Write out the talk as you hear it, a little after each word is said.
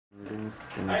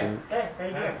Hey, how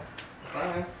you doing?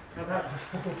 Fine. Not bad.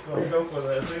 So go for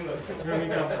the thing that Here we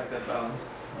go. Like that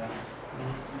balance.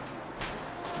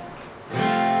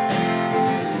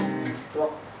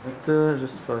 Attends,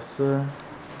 juste faire ça.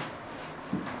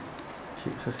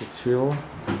 Ok, ça c'est chill.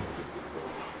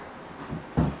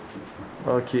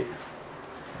 Ok.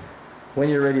 When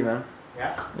you're ready, man.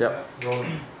 Yeah? Yep. roll.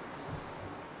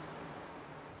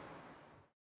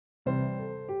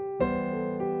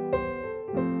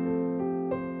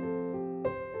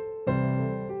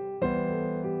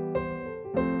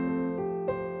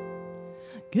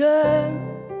 Girl,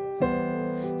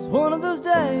 it's one of those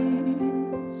days,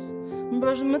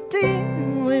 brushing my teeth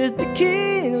with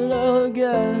tequila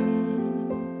again.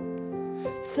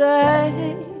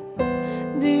 Say,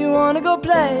 do you wanna go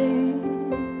play?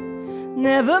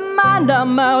 Never mind,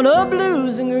 I'm out of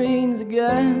blues and greens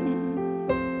again.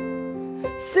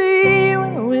 See you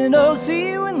in the window,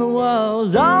 see you in the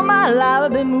walls. All my life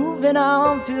I've been moving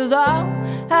on, feels all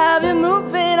I've been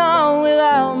moving on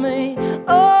without me.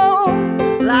 Oh,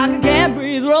 like I can't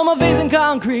breathe, roll my face in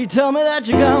concrete. Tell me that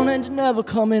you're gone and you're never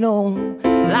coming home.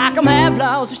 Like I'm half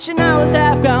lost, wishing I was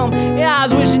half gone. Yeah, I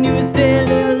was wishing you would stay a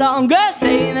little longer,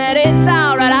 saying that it's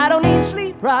alright, I don't need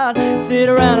sleep right. Sit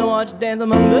around and watch you dance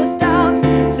among the stars,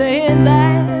 saying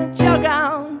that you're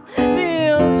gone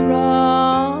feels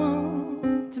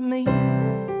wrong to me.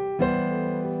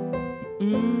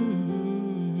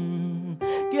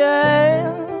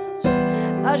 Guess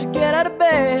I should get out of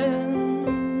bed,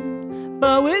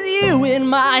 but with you in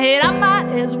my head, I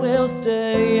might as well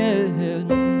stay.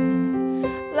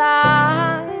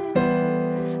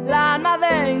 Line my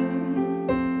vein.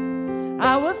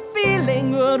 I was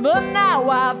feeling good, but now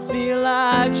I feel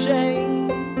like shame.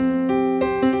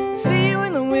 See you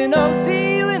in the window,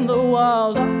 see you in the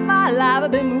walls. All my life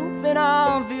I've been moving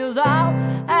on, feels all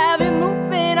I've been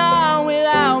moving on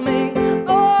without me.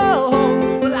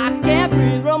 Oh, like I can't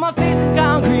breathe, roll my face in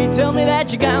concrete. Tell me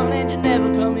that you're gone and you're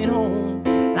never coming home.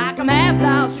 Like I'm half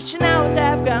lost, wishing I was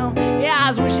half gone. Yeah, I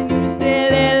was wishing you would stay a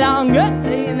little longer,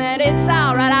 saying that it's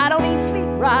alright, I don't need sleep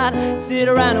right. Sit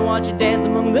around and watch you dance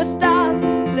among the stars,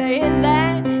 saying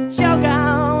that you're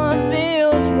gone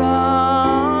feels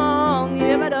wrong.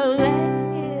 Yeah, but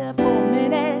delay for a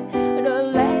minute,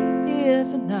 delay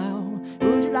for now.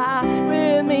 Would you lie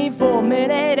with me for a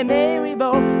minute and maybe we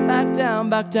both back down,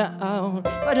 back down.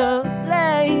 But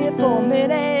delay for a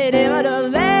minute, but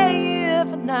delay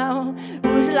for now.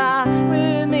 Would you lie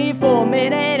with me for a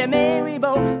minute and maybe we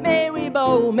both, maybe we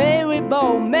both, maybe we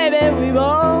both, maybe we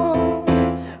both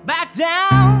back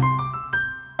down.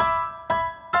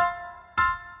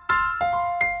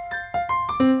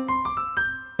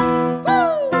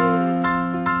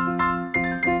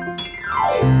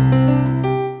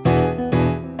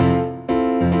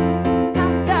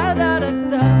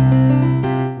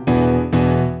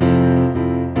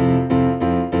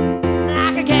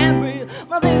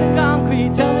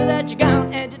 Tell me that you're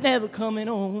gone and you're never coming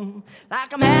home.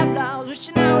 Like I'm half lost,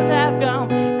 wishing I was half gone.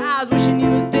 I was wishing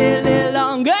you would stay a little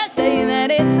longer, saying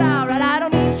that it's alright, I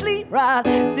don't need sleep right.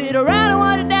 Sit around and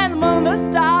watch you dance among the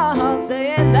stars,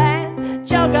 saying that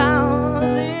you're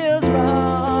gone feels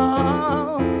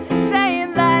wrong.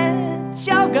 Saying that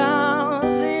you're gone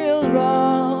feels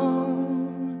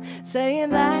wrong. Saying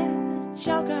that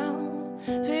you're gone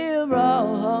feels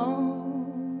wrong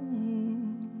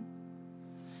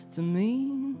to me.